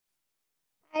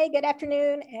Hi, good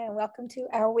afternoon, and welcome to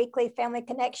our weekly Family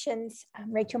Connections.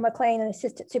 I'm Rachel McLean, an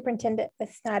Assistant Superintendent with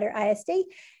Snyder ISD,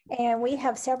 and we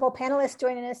have several panelists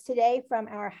joining us today from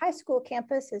our high school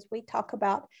campus as we talk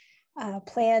about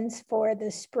plans for the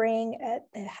spring at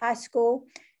the high school.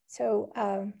 So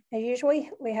as usual,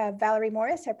 we have Valerie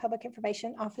Morris, our Public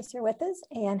Information Officer with us,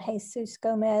 and Jesus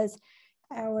Gomez,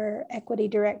 our Equity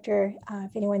Director.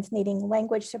 If anyone's needing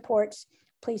language supports,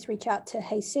 please reach out to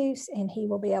Jesus and he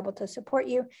will be able to support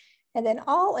you. And then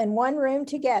all in one room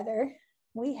together,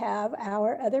 we have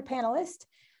our other panelists.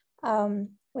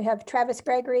 We have Travis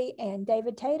Gregory and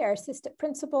David Tate, our assistant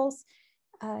principals.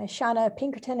 Shauna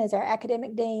Pinkerton is our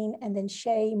academic dean, and then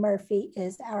Shay Murphy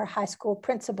is our high school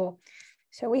principal.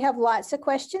 So we have lots of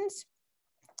questions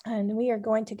and we are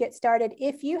going to get started.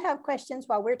 If you have questions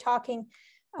while we're talking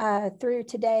through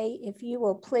today, if you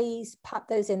will please pop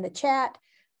those in the chat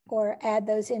or add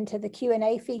those into the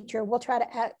Q&A feature. We'll try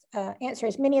to answer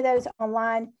as many of those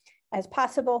online as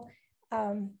possible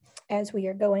as we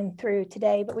are going through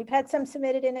today. But we've had some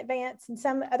submitted in advance and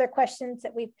some other questions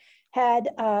that we've had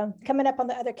coming up on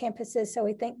the other campuses. So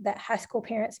we think that high school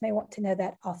parents may want to know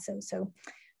that also. So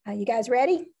you guys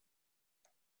ready?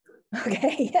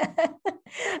 Okay.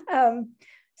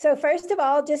 So first of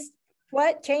all, just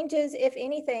what changes, if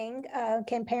anything,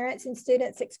 can parents and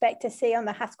students expect to see on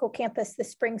the high school campus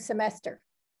this spring semester?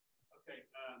 Okay,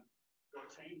 what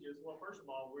changes? Well, first of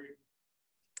all,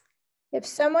 if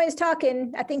someone's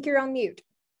talking, I think you're on mute.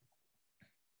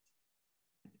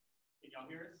 Can y'all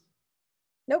hear us?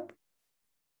 Nope.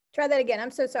 Try that again.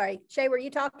 I'm so sorry. Shay, were you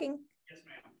talking? Yes,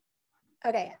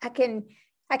 ma'am. Okay, I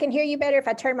can hear you better if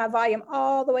I turn my volume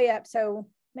all the way up. So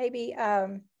maybe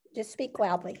just speak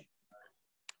loudly.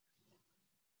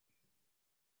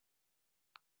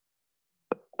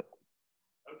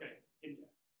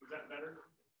 Better?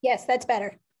 Yes, that's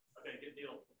better. Okay, good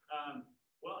deal.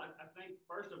 Well, I think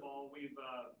first of all, we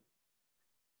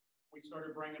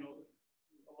started bringing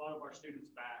a lot of our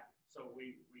students back. So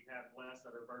we have less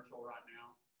that are virtual right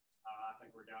now. I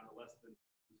think we're down to less than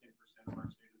 10% of our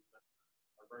students that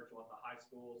are virtual at the high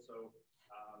school. So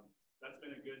that's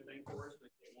been a good thing for us to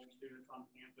get more students on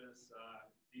campus.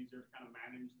 It's easier to kind of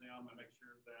manage them and make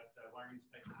sure that learning's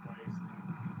taking place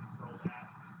and control that.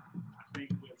 I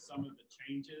think with some of the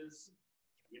changes,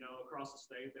 across the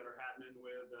state that are happening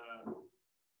with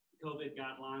COVID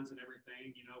guidelines and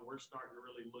everything, we're starting to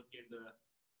really look into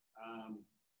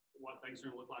what things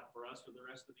are going to look like for us for the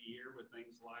rest of the year with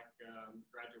things like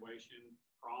graduation,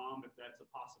 prom, if that's a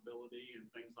possibility,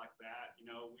 and things like that.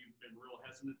 We've been real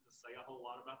hesitant to say a whole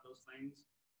lot about those things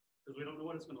because we don't know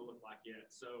what it's going to look like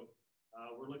yet. So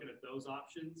we're looking at those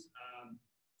options.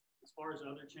 As far as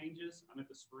other changes,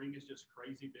 the spring is just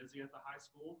crazy busy at the high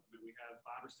school. We have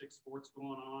 5 or 6 sports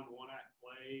going on, 1-act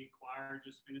play, choir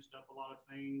just finished up a lot of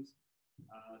things,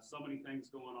 so many things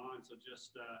going on. So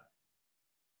just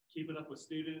keeping up with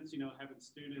students, having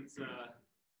students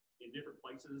in different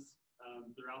places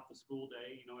throughout the school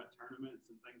day, at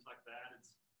tournaments and things like that.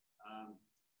 It's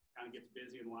kind of gets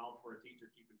busy and wild for a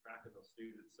teacher keeping track of those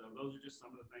students. So those are just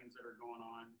some of the things that are going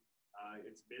on.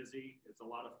 It's busy. It's a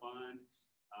lot of fun.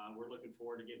 We're looking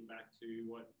forward to getting back to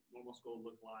what normal school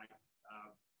looked like,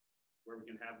 where we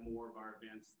can have more of our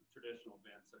events, traditional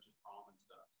events such as prom and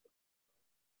stuff. So,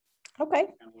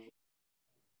 okay.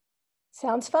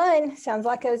 Sounds fun. Sounds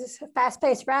like it was a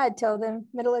fast-paced ride till the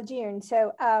middle of June.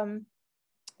 So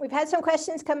we've had some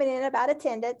questions coming in about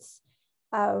attendance.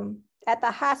 At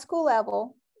the high school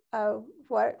level,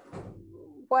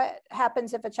 what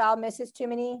happens if a child misses too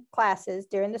many classes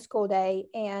during the school day,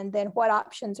 and then what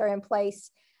options are in place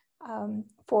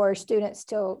for students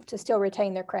to still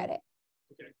retain their credit?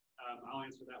 Okay, I'll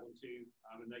answer that one too,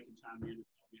 and they can chime in and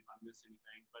tell me if I miss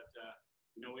anything. But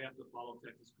we have to follow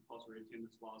Texas compulsory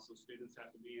attendance laws, so students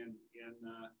have to be in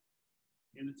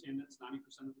attendance 90%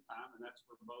 of the time, and that's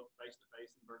for both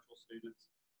face-to-face and virtual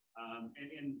students.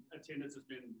 And attendance has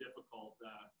been difficult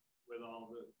with all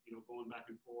the going back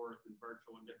and forth and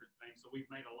virtual and different things. So we've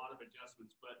made a lot of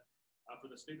adjustments, but for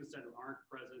the students that aren't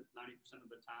present 90% of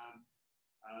the time,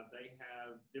 they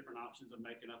have different options of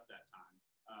making up that time.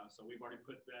 So we've already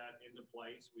put that into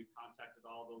place. We've contacted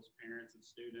all those parents and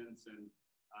students, and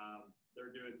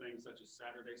they're doing things such as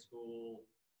Saturday school,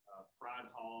 Pride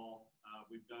Hall.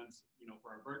 We've done,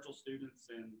 for our virtual students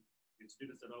and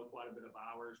students that owe quite a bit of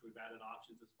hours, we've added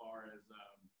options as far as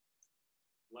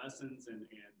lessons and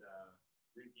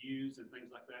reviews and things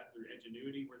like that through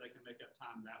Edgenuity, where they can make up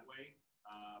time that way.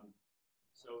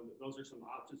 So those are some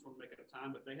options for make up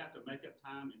time, but they have to make up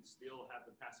time and still have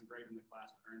the passing grade in the class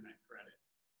to earn that credit.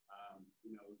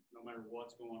 No matter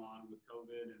what's going on with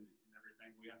COVID and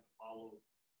everything, we have to follow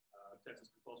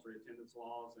Texas compulsory attendance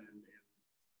laws and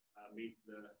meet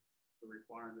the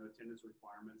attendance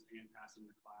requirements and passing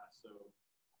the class. So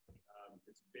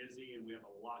it's busy and we have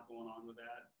a lot going on with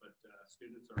that, but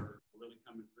students are really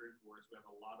coming through for us. We have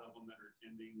a lot of them that are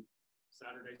attending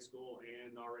Saturday school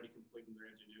and already completing their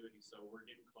ingenuity. So we're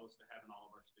getting close to having all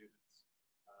of our students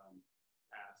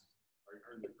pass or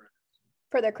earn their credits.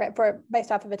 For their credit,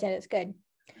 based off of attendance, good.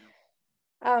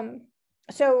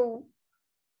 So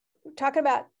talking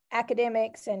about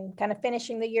academics and kind of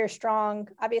finishing the year strong,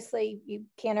 obviously you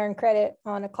can't earn credit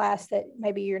on a class that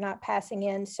maybe you're not passing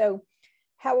in. So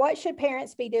what should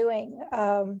parents be doing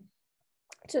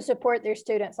to support their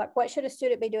students? Like, what should a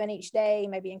student be doing each day,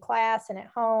 maybe in class and at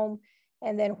home?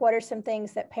 And then what are some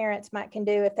things that parents can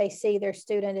do if they see their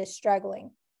student is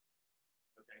struggling?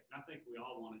 Okay, I think we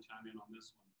all want to chime in on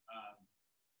this one.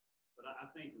 But I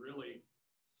think really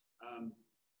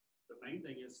the main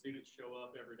thing is students show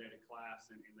up every day to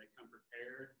class and they come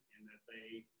prepared and that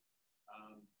they,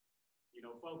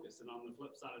 focus. And on the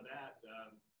flip side of that,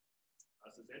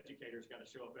 us as educators got to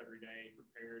show up every day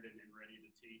prepared and ready to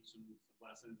teach some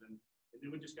lessons. And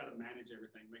then we just got to manage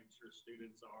everything, making sure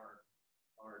students are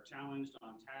challenged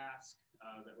on task,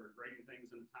 that we're grading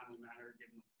things in a timely manner,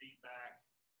 giving them feedback.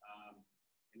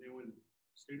 And then when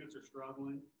students are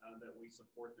struggling, that we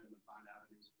support them and find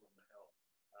avenues for them to help.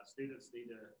 Students need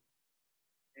to,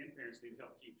 and parents need to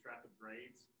help keep track of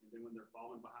grades. And then when they're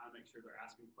falling behind, make sure they're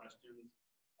asking questions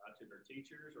to their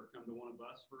teachers or come to one of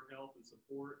us for help and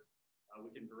support. We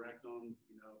can direct them,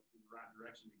 in the right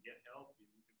direction to get help. We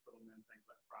can put them in things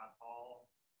like Pride Hall.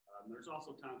 There's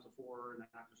also times before and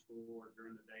after school or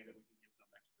during the day that we can give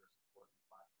them extra support in the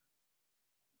classroom.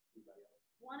 Anybody else?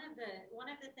 One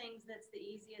of the things that's the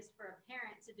easiest for a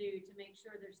parent to do to make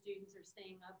sure their students are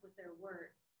staying up with their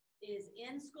work is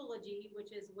in Schoology,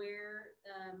 which is where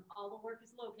all the work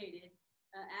is located.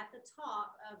 At the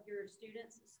top of your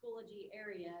student's Schoology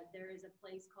area, there is a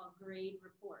place called Grade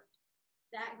Report.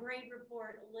 That grade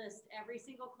report lists every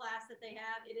single class that they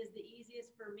have. It is the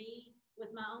easiest for me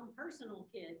with my own personal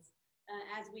kids.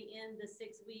 As we end the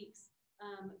 6 weeks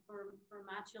for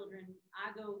my children,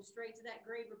 I go straight to that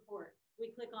grade report.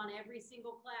 We click on every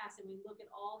single class and we look at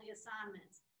all the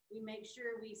assignments. We make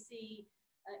sure we see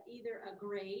either a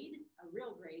grade, a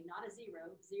real grade, not a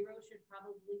zero. Zero should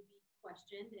probably be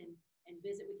questioned and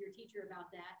visit with your teacher about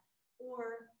that.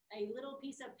 Or a little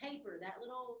piece of paper. That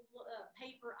little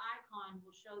paper icon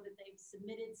will show that they've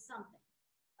submitted something.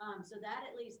 So that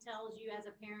at least tells you as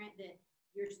a parent that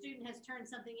your student has turned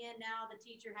something in. Now the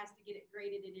teacher has to get it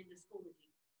graded and into Schoology.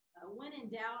 When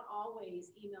in doubt, always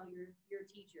email your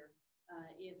teacher.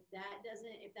 If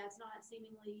that's not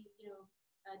seemingly,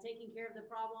 taking care of the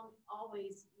problem,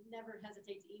 always never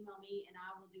hesitate to email me and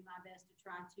I will do my best to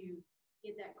try to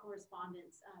get that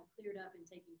correspondence cleared up and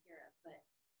taken care of. But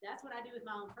that's what I do with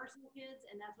my own personal kids,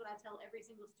 and that's what I tell every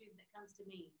single student that comes to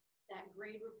me. That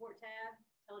grade report tab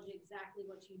tells you exactly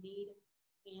what you need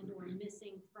and or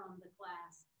missing from the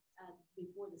class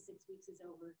before the 6 weeks is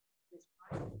over this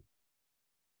Friday.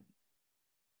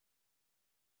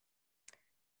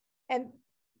 And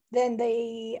then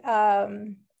the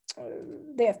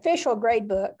official grade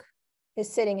book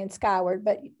is sitting in Skyward,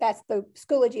 but that's the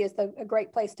Schoology is a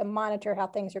great place to monitor how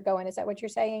things are going. Is that what you're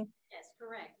saying? Yes,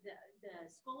 correct. The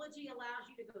Schoology allows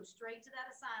you to go straight to that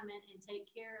assignment and take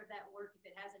care of that work if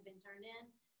it hasn't been turned in.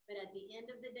 But at the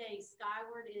end of the day,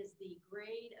 Skyward is the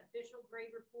official grade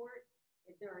report.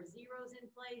 If there are zeros in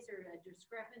place or a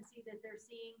discrepancy that they're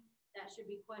seeing, that should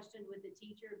be questioned with the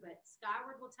teacher. But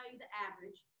Skyward will tell you the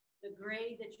average, the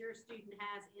grade that your student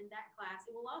has in that class.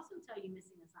 It will also tell you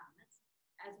missing assignments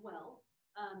as well.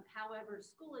 However,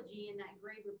 Schoology in that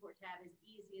grade report tab is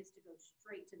easiest to go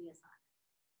straight to the assignment.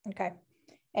 Okay.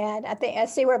 And I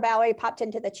see where Valerie popped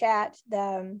into the chat.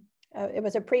 It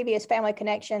was a previous Family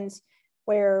Connections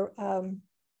where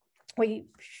we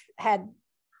had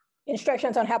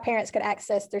instructions on how parents could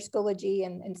access their Schoology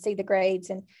and see the grades.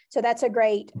 And so that's a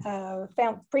great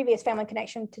previous Family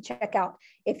Connection to check out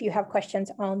if you have questions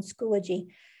on Schoology.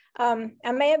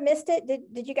 I may have missed it.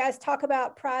 Did you guys talk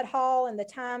about Pride Hall and the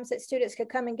times that students could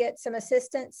come and get some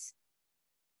assistance?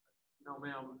 No,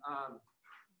 ma'am.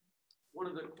 One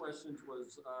of the questions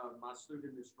was, my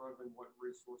student is struggling, what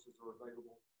resources are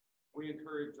available? We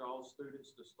encourage all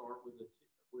students to start with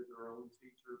their own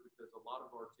teacher because a lot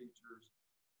of our teachers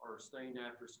are staying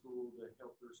after school to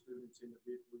help their students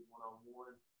individually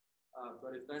one-on-one.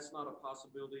 But if that's not a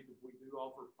possibility, we do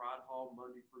offer Pride Hall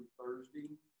Monday through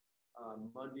Thursday.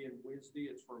 Monday and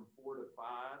Wednesday, it's from 4 to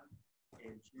 5,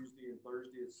 and Tuesday and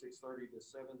Thursday is 6:30 to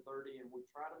 7:30. And we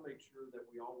try to make sure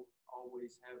that we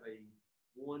always have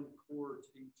one core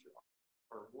teacher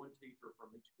or one teacher from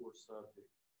each course subject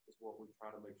is what we try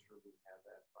to make sure we have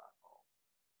that by fall.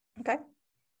 Okay.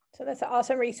 So that's an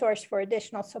awesome resource for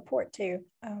additional support too.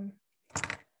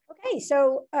 Okay,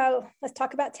 so let's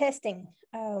talk about testing.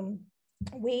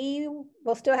 We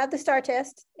will still have the STAR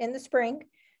test in the spring.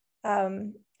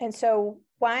 And so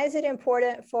why is it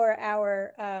important for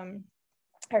our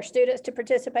students to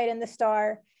participate in the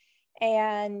STAR?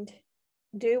 And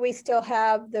do we still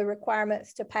have the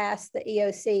requirements to pass the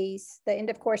EOCs, the end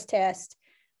of course test,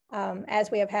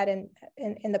 as we have had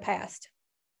in the past?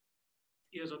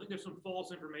 Yes, I think there's some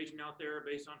false information out there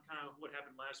based on kind of what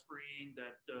happened last spring,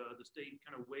 that the state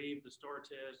kind of waived the STAR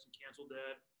test and canceled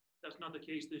that. That's not the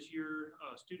case this year.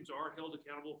 Students are held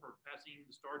accountable for passing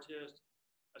the STAR test,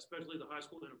 especially the high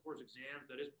school and of course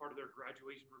exams. That is part of their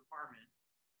graduation requirement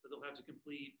that they'll have to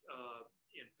complete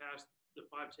and pass the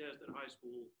 5 tests at high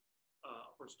school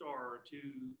for STAR to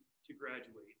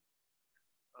graduate.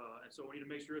 And so we need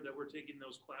to make sure that we're taking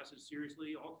those classes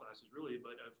seriously, all classes really,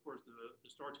 but of course the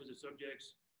STAR tested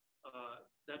subjects,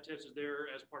 that test is there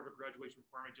as part of a graduation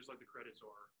requirement, just like the credits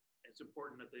are. And it's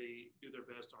important that they do their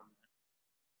best on that.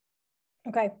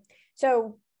 Okay,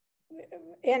 so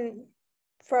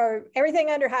for everything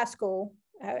under high school,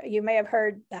 you may have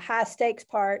heard the high stakes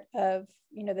part of,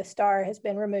 the STAR has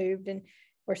been removed, and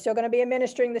we're still going to be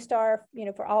administering the STAR,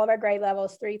 for all of our grade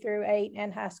levels, 3 through 8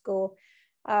 and high school.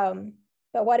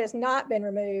 But what has not been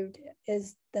removed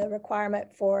is the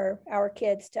requirement for our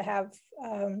kids to have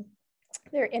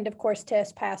their end of course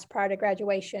test passed prior to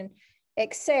graduation,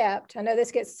 except, I know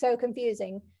this gets so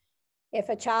confusing, if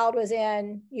a child was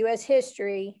in U.S.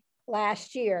 history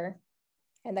last year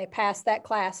and they passed that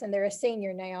class and they're a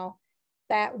senior now,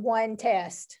 that one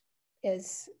test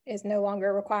is no longer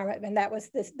a requirement. And that was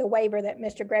the waiver that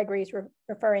Mr. Gregory is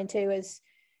referring to, is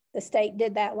the state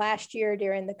did that last year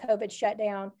during the COVID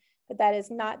shutdown. But that is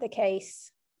not the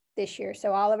case this year.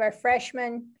 So all of our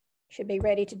freshmen should be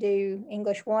ready to do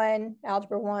English 1,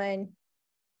 Algebra 1,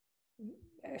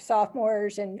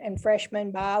 sophomores and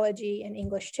freshmen, biology and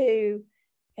English 2.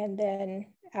 And then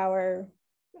our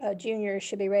juniors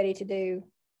should be ready to do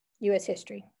U.S.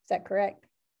 history. Is that correct?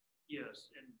 Yes,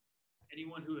 and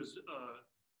anyone who is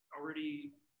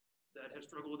already that has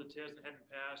struggled with the test and hadn't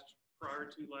passed prior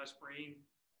to last spring,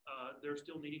 they're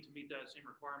still needing to meet that same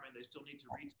requirement. They still need to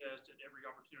retest at every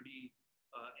opportunity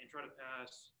and try to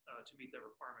pass to meet that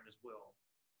requirement as well.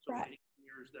 So right. Any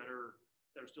seniors that are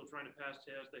still trying to pass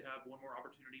tests, they have one more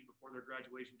opportunity before their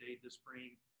graduation date this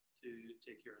spring to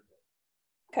take care of that.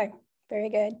 Okay,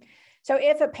 very good. So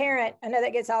if a parent, I know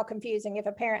that gets all confusing, if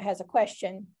a parent has a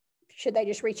question, should they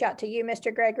just reach out to you,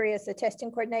 Mr. Gregory, as the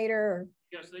testing coordinator? Or?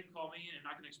 Yes, they can call me and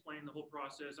I can explain the whole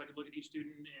process. I can look at each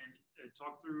student and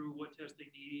talk through what tests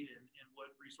they need and what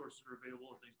resources are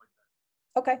available and things like that.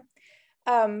 Okay.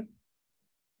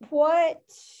 What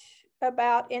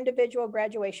about individual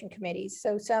graduation committees?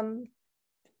 So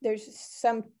there's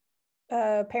some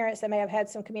parents that may have had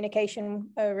some communication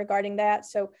regarding that.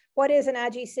 So what is an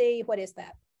IGC? What is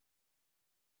that?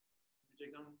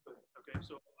 Okay,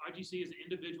 so IGC is the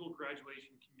individual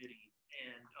graduation committee,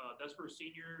 and that's for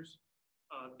seniors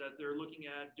that they're looking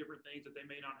at different things that they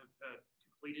may not have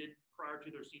completed prior to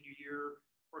their senior year.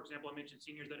 For example, I mentioned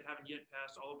seniors that haven't yet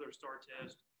passed all of their STAR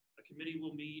test. A committee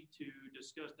will meet to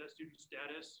discuss that student's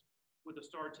status with the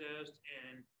STAR test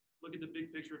and look at the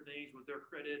big picture of things with their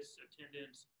credits,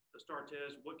 attendance, the STAR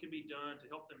test, what can be done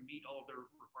to help them meet all of their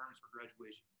requirements for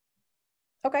graduation.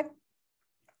 Okay.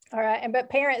 All right. But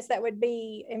parents that would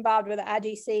be involved with the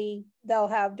IGC,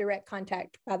 they'll have direct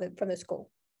contact from the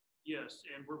school. Yes,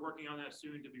 and we're working on that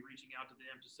soon to be reaching out to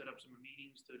them to set up some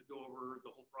meetings to go over the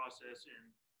whole process,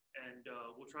 and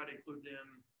we'll try to include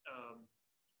them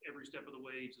every step of the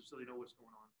way so they know what's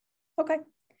going on. Okay.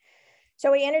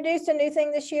 So we introduced a new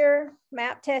thing this year,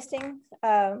 MAP testing.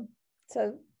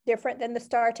 So different than the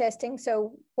STAR testing.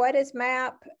 So what is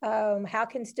MAP? How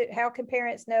can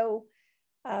parents know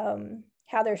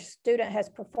how their student has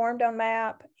performed on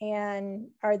MAP, and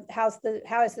how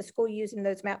is the school using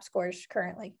those MAP scores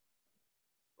currently?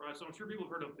 Right, so I'm sure people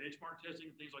have heard of benchmark testing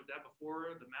and things like that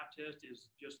before. The MAP test is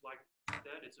just like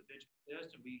that. It's a benchmark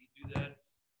test, and we do that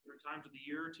different times of the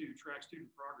year to track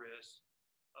student progress.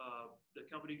 The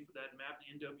company for that MAP,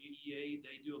 the NWEA,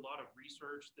 they do a lot of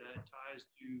research that ties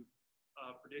to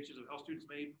predictions of how students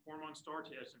may perform on STAR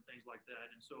tests and things like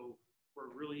that. And so we're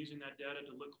really using that data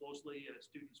to look closely at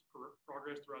students'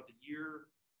 progress throughout the year.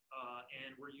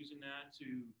 And we're using that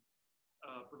to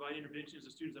provide interventions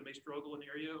to students that may struggle in the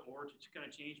area, or to kind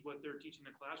of change what they're teaching in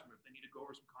the classroom. If they need to go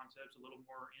over some concepts a little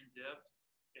more in depth,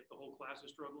 if the whole class is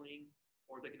struggling,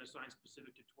 or they can assign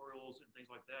specific tutorials and things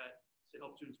like that to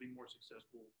help students be more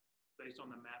successful based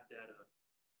on the map data.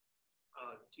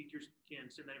 Teachers can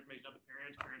send that information out to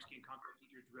parents. Parents can contact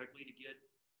teachers directly to get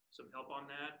some help on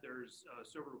that. There's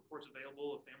several reports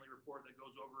available, a family report that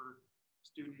goes over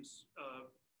students'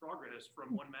 progress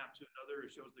from one map to another.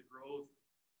 It shows the growth,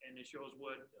 and it shows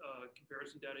what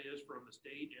comparison data is from the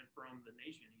state and from the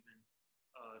nation even.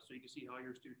 So you can see how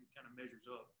your student kind of measures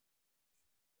up.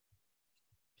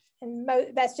 And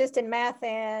that's just in math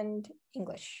and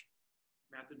English.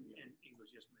 Math and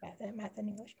English, yes, ma'am. Math and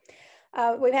English.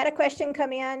 We've had a question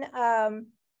come in, a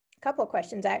couple of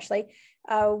questions actually.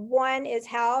 One is,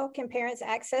 how can parents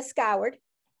access Skyward?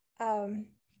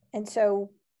 And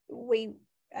so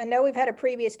I know we've had a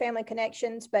previous Family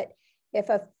Connections, but if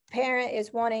a parent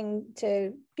is wanting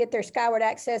to get their Skyward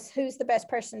access, who's the best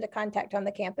person to contact on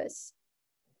the campus?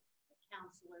 The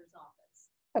counselor's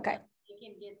office. Okay. You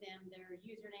can get them their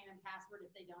username and password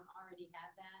if they don't already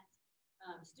have that.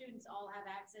 Students all have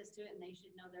access to it, and they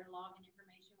should know their login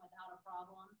information without a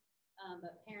problem.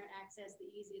 But parent access, the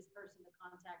easiest person to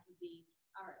contact would be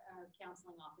our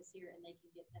counseling office here, and they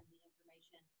can get them the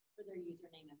information for their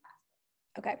username and password.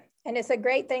 Okay. And it's a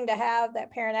great thing to have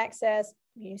that parent access.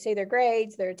 You can see their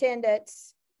grades, their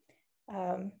attendance,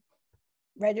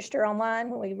 register online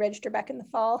when we register back in the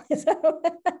fall. So,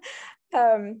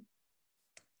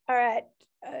 all right.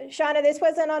 Shauna, this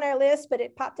wasn't on our list, but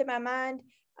it popped in my mind.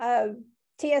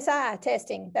 TSI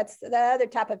testing, that's the other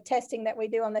type of testing that we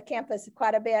do on the campus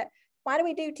quite a bit. Why do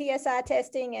we do TSI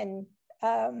testing? And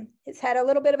it's had a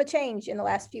little bit of a change in the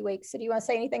last few weeks. So do you want to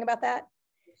say anything about that?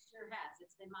 It sure has.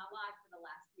 It's been my life for the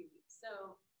last few weeks.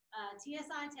 So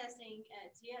TSI testing,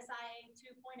 TSIA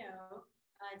 2.0,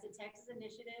 it's a Texas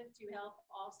initiative to help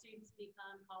all students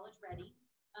become college ready.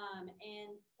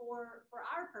 And for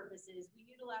our purposes, we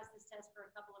utilize this test for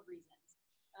a couple of reasons.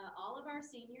 All of our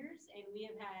seniors, and we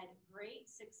have had great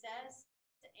success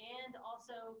and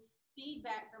also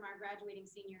feedback from our graduating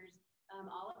seniors.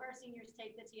 All of our seniors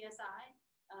take the TSI.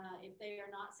 If they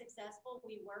are not successful,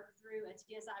 we work through a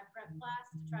TSI prep class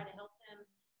to try to help them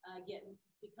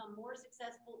become more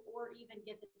successful or even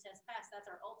get the test passed.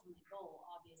 That's our ultimate goal,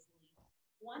 obviously.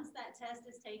 Once that test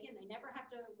is taken, they never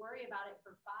have to worry about it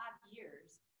for 5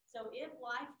 years. So if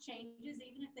life changes,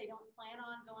 even if they don't plan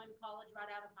on going to college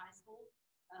right out of high school,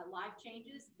 life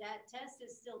changes, that test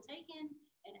is still taken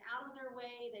and out of their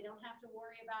way. They don't have to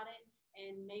worry about it.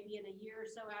 And maybe in a year or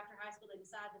so after high school, they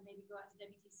decide to maybe go out to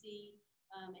WTC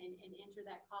and enter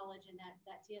that college, and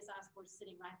that TSI score is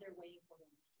sitting right there waiting for them.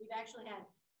 We've actually had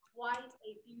quite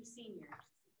a few seniors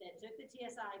that took the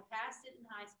TSI, passed it in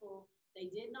high school. They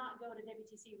did not go to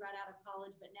WTC right out of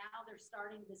college, but now they're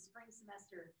starting the spring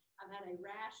semester. I've had a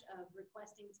rash of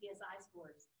requesting TSI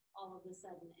scores all of a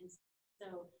sudden. And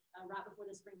so right before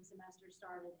the spring semester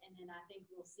started, and then I think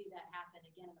we'll see that happen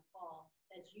again in the fall.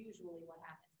 That's usually what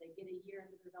happens. They get a year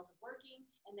under their belt of working,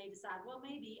 and they decide, well,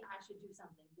 maybe I should do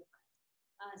something different.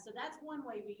 So that's one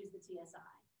way we use the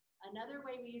TSI. Another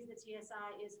way we use the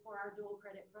TSI is for our dual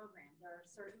credit program. There are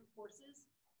certain courses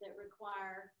that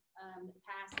require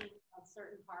passing of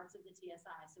certain parts of the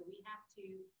TSI. So we have to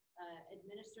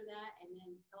administer that and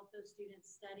then help those students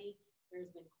study.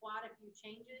 There's been quite a few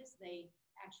changes. They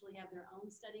actually have their own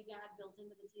study guide built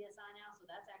into the TSI now, so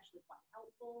that's actually quite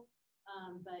helpful.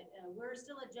 But we're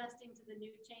still adjusting to the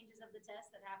new changes of the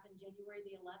test that happened January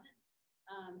the 11th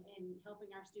and helping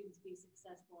our students be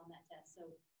successful on that test. So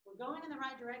we're going in the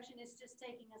right direction. It's just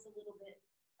taking us a little bit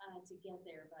to get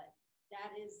there, but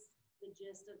that is the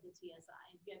gist of the TSI.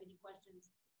 If you have any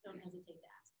questions, don't hesitate to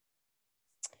ask.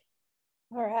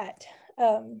 All right.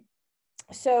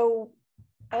 So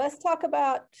let's talk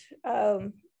about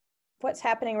what's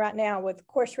happening right now with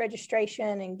course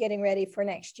registration and getting ready for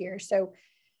next year. So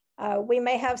we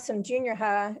may have some junior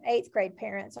high 8th grade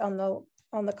parents on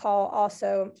the call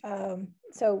also.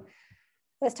 So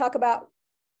let's talk about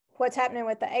what's happening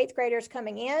with the 8th graders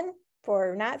coming in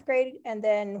for 9th grade, and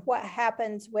then what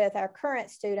happens with our current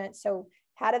students. So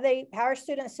how are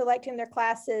students selecting their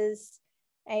classes,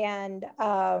 and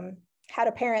how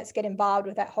do parents get involved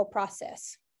with that whole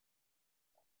process?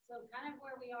 So kind of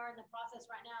where we are in the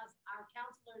process right now is our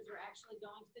counselors are actually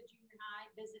going to the junior high,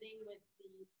 visiting with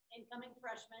the incoming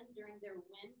freshmen during their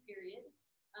WIN period.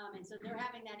 And so they're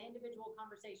having that individual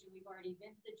conversation. We've already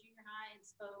been to the junior high and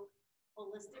spoke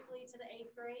holistically to the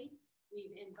 8th grade.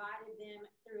 We've invited them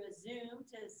through a Zoom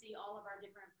to see all of our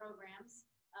different programs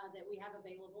that we have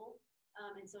available.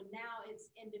 And so now it's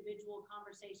individual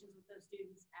conversations with those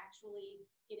students, actually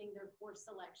getting their course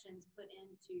selections put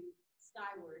into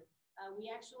Skyward. We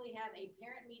actually have a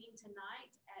parent meeting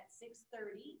tonight at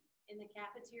 6:30 in the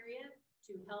cafeteria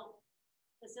to help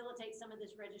facilitate some of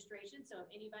this registration. So if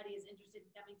anybody is interested in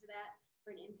coming to that,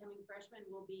 for an incoming freshman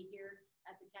will be here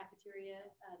at the cafeteria,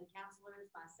 the counselors,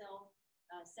 myself,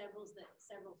 several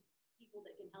people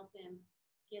that can help them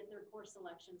get their course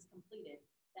selections completed.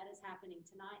 That is happening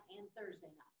tonight and Thursday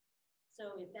night.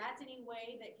 So if that's any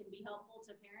way that can be helpful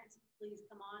to parents, please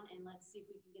come on and let's see if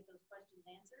we can get those questions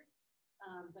answered.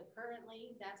 But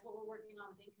currently, that's what we're working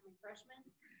on with incoming freshmen.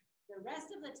 The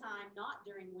rest of the time, not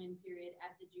during WIN period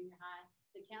at the junior high,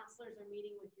 the counselors are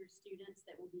meeting with your students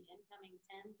that will be incoming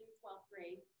 10 through 12th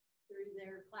grade through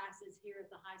their classes here at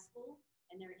the high school,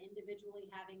 and they're individually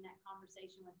having that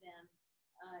conversation with them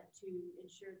to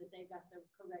ensure that they've got the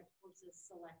correct courses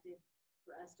selected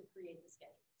for us to create the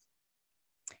schedules.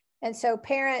 And so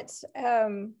parents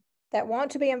that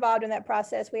want to be involved in that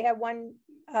process, we have one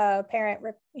parent,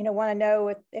 want to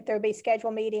know if there would be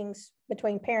scheduled meetings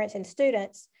between parents and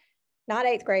students, not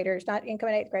eighth graders, not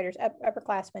incoming eighth graders,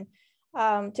 upperclassmen,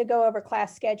 to go over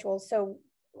class schedules. So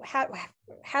how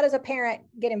does a parent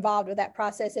get involved with that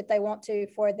process if they want to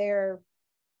for their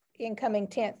incoming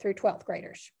 10th through 12th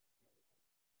graders?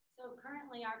 So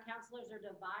currently our counselors are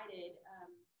divided.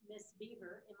 Miss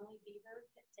Beaver, Emily Beaver,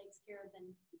 takes care of the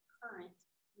current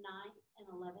 9th and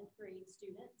 11th grade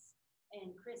students,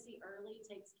 and Chrissy Early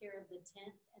takes care of the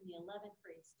 10th and the 11th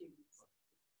grade students.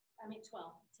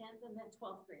 12th, 10th and then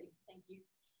 12th grade. Thank you.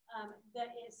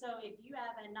 So if you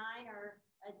have a 9 or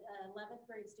a 11th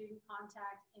grade student,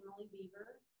 contact Emily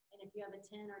Beaver, and if you have a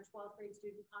 10 or 12th grade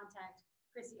student, contact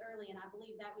Chrissy Early, and I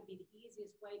believe that would be the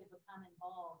easiest way to become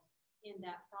involved in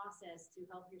that process to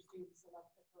help your students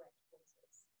select the correct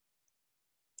courses.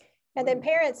 And then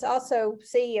parents also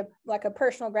see like a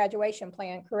personal graduation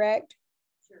plan, correct?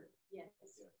 Sure, yes.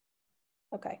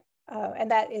 Okay,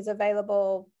 and that is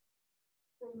available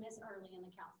through Miss Early in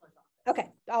the counselor's office. Okay,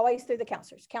 always through the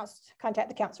counselors. Contact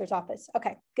the counselor's office.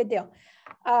 Okay, good deal.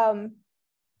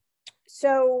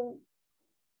 So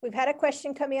we've had a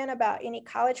question come in about any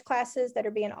college classes that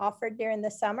are being offered during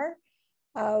the summer.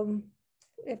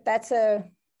 If that's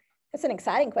an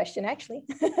exciting question, actually.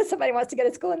 Somebody wants to go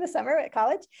to school in the summer at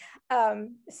college.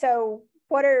 So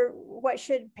what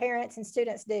should parents and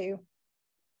students do?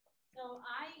 So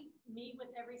I meet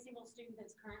with every single student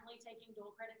that's currently taking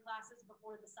dual credit classes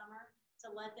before the summer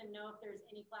to let them know if there's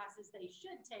any classes they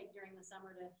should take during the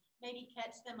summer to maybe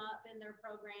catch them up in their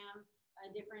program,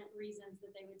 different reasons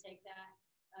that they would take that.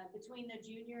 Between the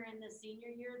junior and the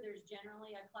senior year, there's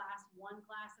generally one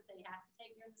class that they have to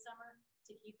take during the summer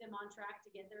to keep them on track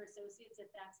to get their associates if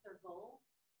that's their goal.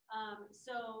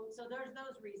 So there's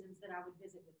those reasons that I would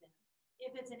visit with them.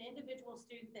 If it's an individual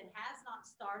student that has not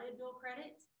started dual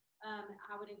credit,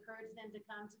 I would encourage them to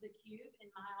come to the Cube in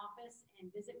my office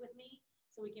and visit with me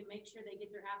so we can make sure they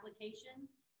get their application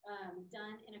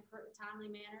done in a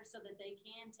timely manner so that they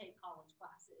can take college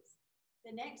classes.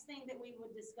 The next thing that we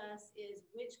would discuss is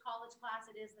which college class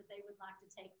it is that they would like to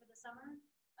take for the summer.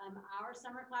 Our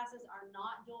summer classes are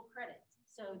not dual credit.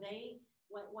 So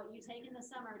what you take in the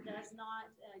summer does not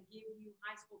give you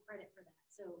high school credit for that.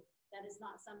 So that is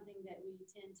not something that we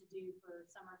tend to do for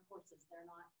summer courses. They're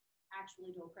not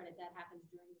actually dual credit. That happens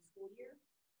during the school year.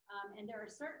 And there are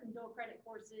certain dual credit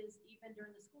courses, even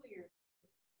during the school year,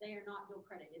 they are not dual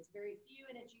credit. It's very few,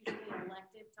 and it's usually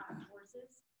elective type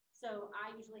courses. So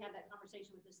I usually have that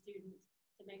conversation with the student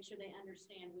to make sure they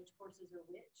understand which courses are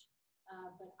which.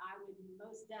 But I would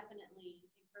most definitely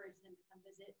encourage them to come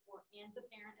visit, and the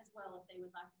parent as well, if they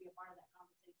would like to be a part of that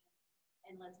conversation.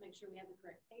 And let's make sure we have the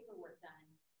correct paperwork done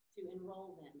to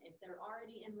enroll them. If they're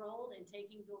already enrolled and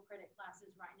taking dual credit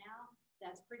classes right now,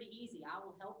 that's pretty easy. I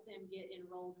will help them get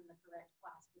enrolled in the correct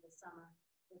class for the summer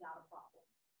without a problem.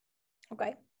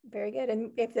 Okay, very good.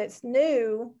 And if it's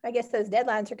new, I guess those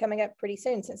deadlines are coming up pretty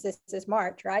soon since this is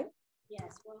March, right?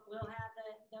 Yes, we'll have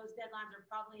those deadlines are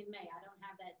probably in May. I don't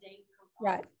have that date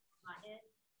right in my head,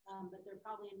 but they're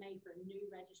probably in May for new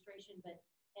registration. But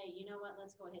hey, you know what?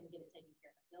 Let's go ahead and get it taken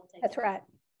care of. They'll take That's right.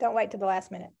 Don't wait till the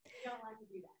last minute. We don't like to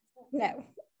do that.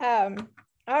 No.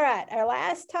 All right. Our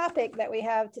last topic that we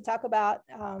have to talk about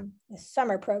is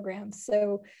summer programs.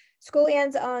 So school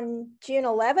ends on June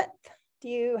 11th. Do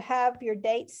you have your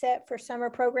date set for summer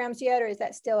programs yet, or is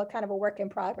that still a kind of a work in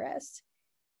progress?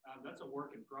 That's a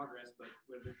work in progress, but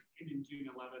with it ending June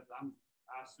 11th,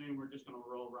 I assume we're just going to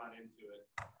roll right into it.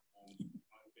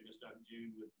 Finish up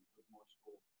June with more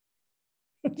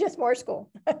school. Just more school.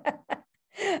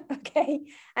 Okay.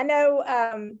 I know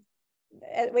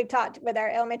we've talked with our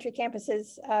elementary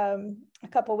campuses a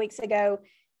couple of weeks ago,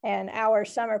 and our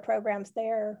summer programs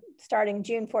there starting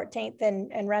June 14th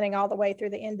and running all the way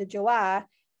through the end of July,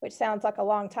 which sounds like a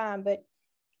long time, but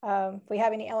if we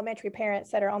have any elementary parents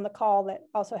that are on the call that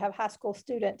also have high school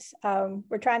students,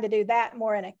 we're trying to do that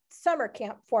more in a summer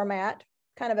camp format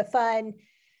kind of a fun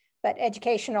but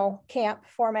educational camp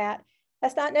format.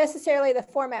 That's not necessarily the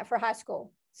format for high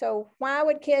school. So why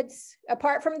would kids,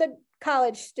 apart from the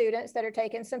college students that are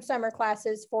taking some summer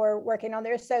classes for working on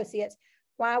their associates,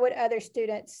 why would other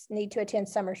students need to attend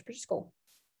summer school?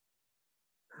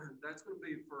 That's going to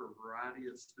be for a variety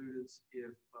of students.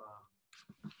 If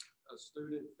a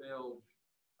student failed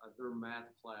their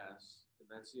math class, and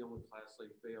that's the only class they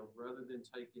failed, rather than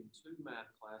taking 2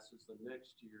 math classes the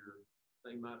next year,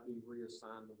 they might be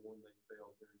reassigned the one they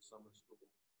failed during summer school.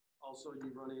 Also, you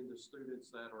run into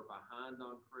students that are behind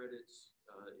on credits.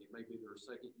 It may be their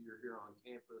second year here on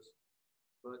campus,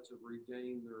 but to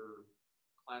regain their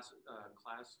class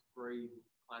grade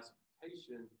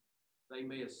classification, they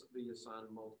may be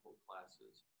assigned multiple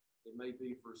classes. It may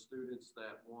be for students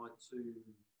that want to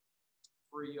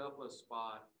free up a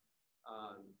spot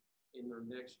in their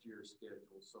next year's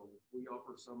schedule. So we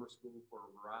offer summer school for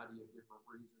a variety of different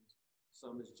reasons.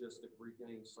 Some is just to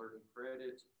regain certain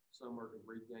credits. Some are to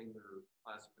regain their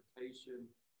classification.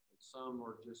 And some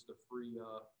are just to free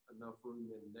up enough room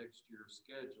in next year's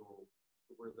schedule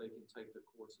to where they can take the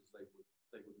courses they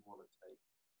would want to take.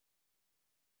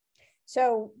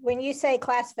 So when you say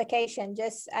classification,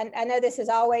 I know this is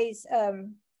always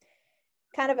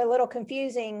kind of a little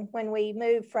confusing when we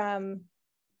move from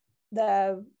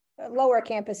the lower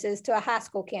campuses to a high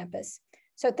school campus.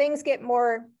 So things get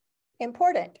more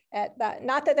important at that,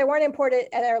 not that they weren't important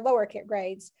at our lower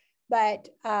grades, but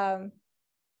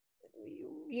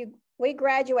we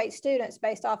graduate students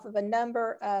based off of a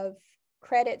number of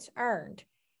credits earned,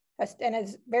 and a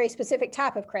very specific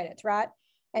type of credits, right?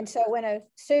 And so when a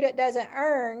student doesn't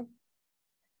earn,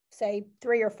 say,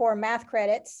 3 or 4 math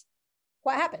credits,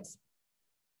 what happens?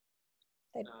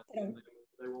 They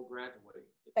won't graduate.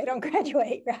 They don't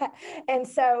graduate, right? And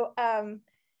so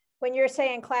when you're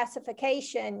saying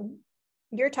classification,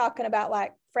 you're talking about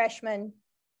like freshman,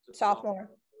 sophomore,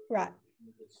 right?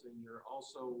 Senior.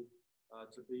 Also,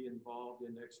 to be involved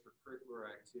in extracurricular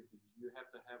activities, you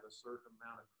have to have a certain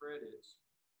amount of credits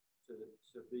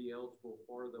to be eligible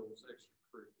for those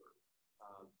extracurricular.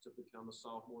 To become a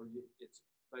sophomore, it's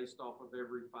based off of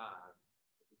every 5.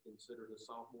 If you're considered a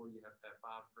sophomore, you have to have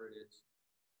 5 credits,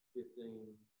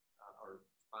 15, or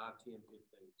 5, 10, 15,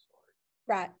 sorry.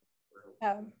 Right.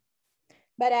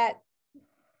 But at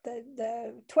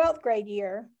the 12th grade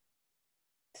year,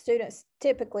 students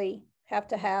typically have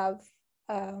to have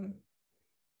a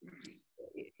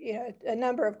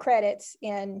number of credits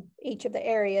in each of the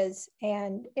areas.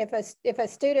 And if a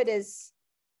student is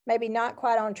maybe not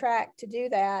quite on track to do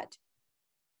that,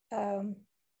 a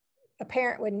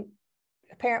parent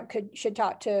should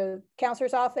talk to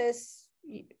counselor's office,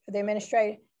 the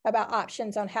administrator, about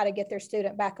options on how to get their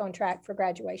student back on track for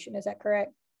graduation. Is that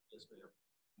correct? Yes, ma'am.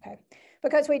 Okay,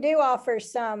 because we do offer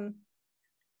some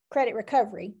credit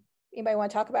recovery. Anybody want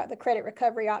to talk about the credit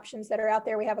recovery options that are out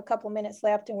there? We have a couple of minutes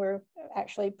left and we're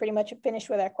actually pretty much finished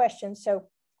with our questions. So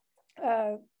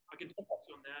I can touch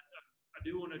on that. I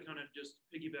do want to kind of just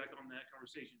piggyback on that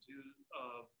conversation too.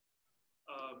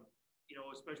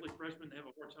 Especially freshmen, they have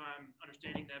a hard time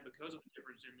understanding that because of the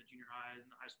difference in the junior high and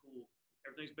the high school.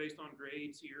 Everything's based on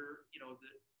grades here.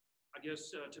 I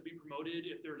guess to be promoted,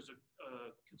 if there's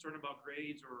a concern about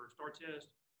grades or STAR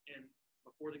test, and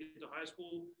before they get to high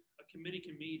school, a committee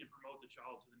can meet and promote the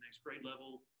child to the next grade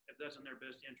level if that's in their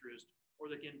best interest, or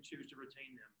they can choose to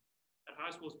retain them. At high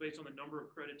school, it's based on the number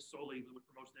of credits solely that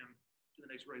promotes them to the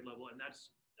next grade level, and that's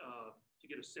to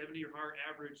get a 70 or higher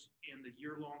average in the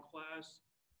year-long class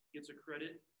gets a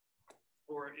credit,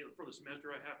 or for the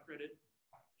semester, a half credit,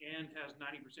 and has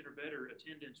 90% or better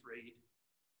attendance rate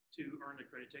to earn the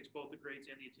credit. It takes both the grades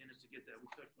and the attendance to get that.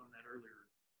 We touched on that earlier.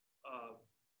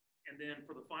 And then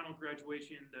for the final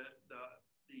graduation, the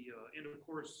end of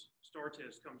course STAR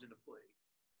test comes into play.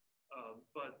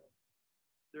 But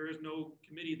there is no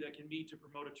committee that can meet to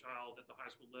promote a child at the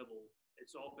high school level.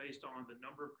 It's all based on the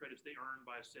number of credits they earn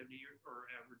by 70 or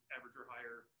average or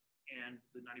higher, and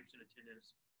the 90%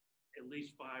 attendance, at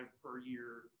least 5 per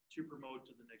year to promote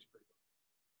to the next grade level.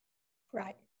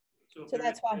 Right. So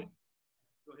that's why.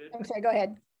 Go ahead. I'm sorry, go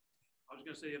ahead. I was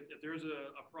going to say, if there's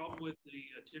a problem with the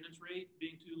attendance rate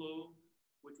being too low,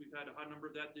 which we've had a high number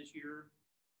of that this year,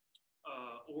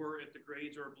 or if the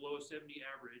grades are below a 70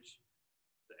 average,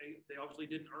 they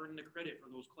obviously didn't earn the credit for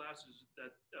those classes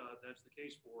that's the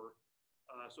case for.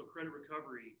 So credit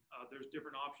recovery, there's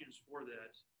different options for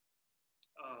that.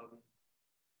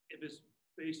 If it's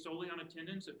based solely on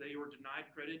attendance, if they were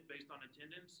denied credit based on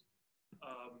attendance,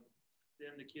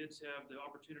 then the kids have the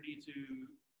opportunity to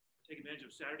take advantage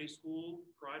of Saturday school,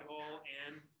 Pride Hall,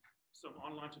 and some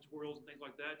online tutorials and things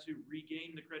like that to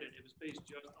regain the credit if it's based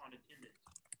just on attendance.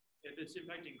 If it's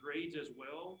impacting grades as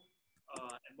well,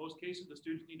 in most cases, the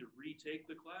students need to retake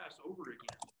the class over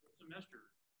again, the semester.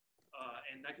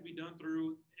 And that can be done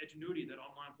through Edgenuity, that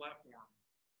online platform.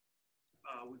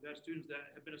 We've had students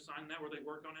that have been assigned that where they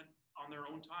work on it on their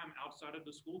own time outside of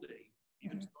the school day,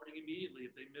 even starting immediately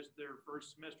if they missed their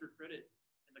first semester credit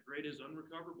and the grade is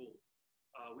unrecoverable.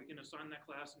 We can assign that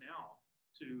class now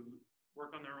to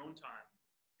work on their own time.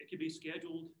 It can be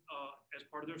scheduled as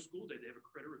part of their school day. They have a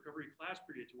credit recovery class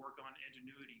period to work on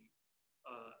Edgenuity.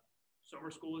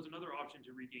 Summer school is another option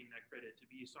to regain that credit, to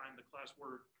be assigned the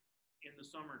classwork in the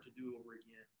summer to do over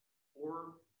again.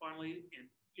 Or finally, and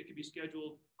it could be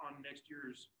scheduled on next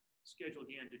year's schedule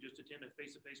again to just attend a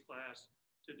face-to-face class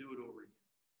to do it over again.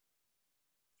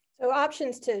 So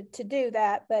options to do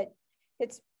that, but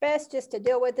it's best just to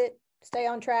deal with it, stay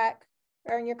on track,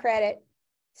 earn your credit,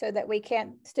 so that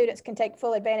students can take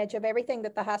full advantage of everything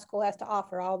that the high school has to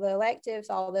offer, all the electives,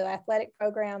 all the athletic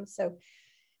programs. So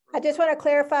I just want to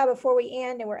clarify before we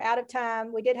end, and we're out of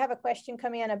time. We did have a question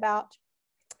come in about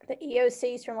the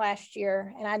EOCs from last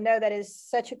year, and I know that is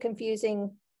such a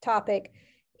confusing topic.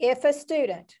 If a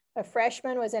student, a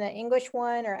freshman, was in an English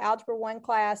 1 or Algebra 1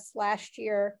 class last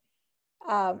year,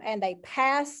 and they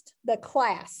passed the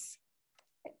class,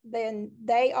 then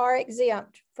they are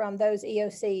exempt from those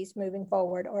EOCs moving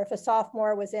forward. Or if a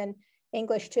sophomore was in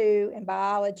English 2 and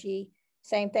biology,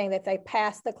 same thing, that if they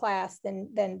passed the class,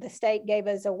 then the state gave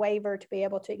us a waiver to be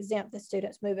able to exempt the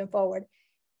students moving forward.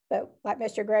 But like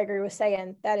Mr. Gregory was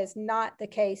saying, that is not the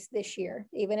case this year.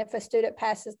 Even if a student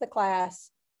passes the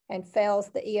class and fails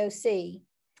the EOC,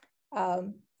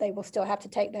 they will still have to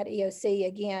take that EOC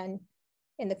again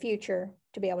in the future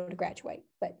to be able to graduate.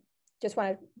 But just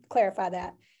want to clarify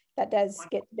that. That does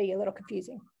get to be a little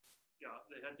confusing. Yeah,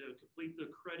 they had to complete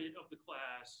the credit of the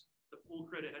class. The full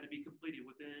credit had to be completed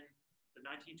within the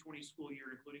 1920 school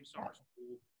year, including summer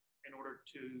school, in order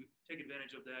to take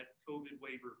advantage of that COVID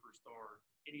waiver for STAR.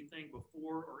 Anything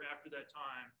before or after that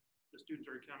time, the students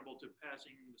are accountable to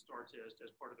passing the STAR test as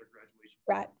part of their graduation.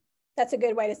 Right. That's a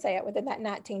good way to say it, within that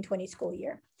 1920 school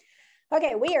year.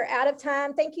 Okay, we are out of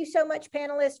time. Thank you so much,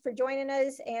 panelists, for joining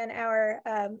us, and our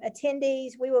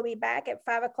attendees. We will be back at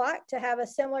 5 o'clock to have a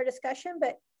similar discussion,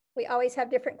 but we always have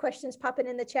different questions popping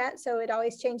in the chat, so it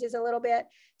always changes a little bit.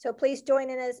 So please join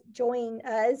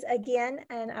us again,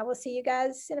 and I will see you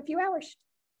guys in a few hours.